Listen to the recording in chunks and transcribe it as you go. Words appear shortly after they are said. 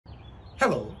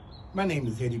Hello, my name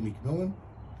is Eddie McMillan,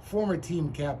 former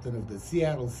team captain of the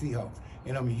Seattle Seahawks,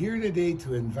 and I'm here today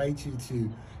to invite you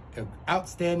to an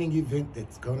outstanding event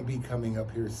that's going to be coming up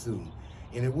here soon.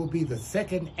 And it will be the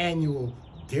second annual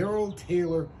Darrell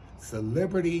Taylor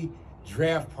Celebrity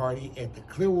Draft Party at the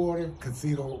Clearwater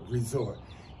Casino Resort.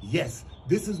 Yes,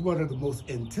 this is one of the most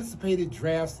anticipated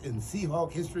drafts in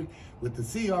Seahawk history, with the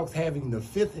Seahawks having the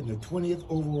 5th and the 20th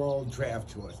overall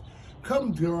draft choice.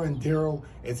 Come join Darrell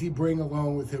as he bring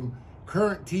along with him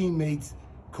current teammates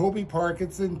Kobe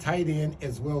Parkinson, tight end,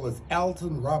 as well as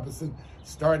Alton Robinson,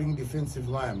 starting defensive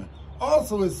lineman.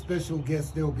 Also as special guests,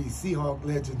 there will be Seahawk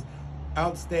legends,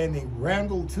 outstanding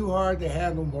Randall Too Hard to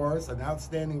Handle Morris, an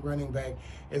outstanding running back,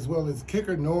 as well as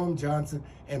kicker Norm Johnson,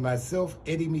 and myself,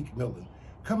 Eddie McMillan.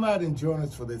 Come out and join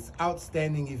us for this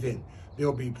outstanding event.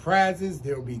 There'll be prizes,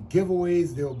 there'll be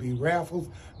giveaways, there'll be raffles,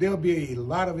 there'll be a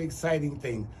lot of exciting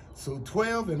things. So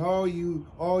 12 and all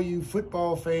you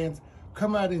football fans,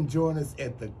 come out and join us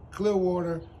at the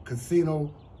Clearwater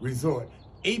Casino Resort,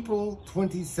 April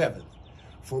 27th.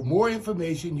 For more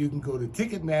information, you can go to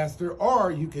Ticketmaster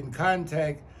or you can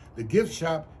contact the gift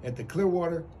shop at the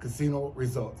Clearwater Casino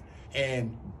Resort.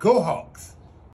 And go Hawks!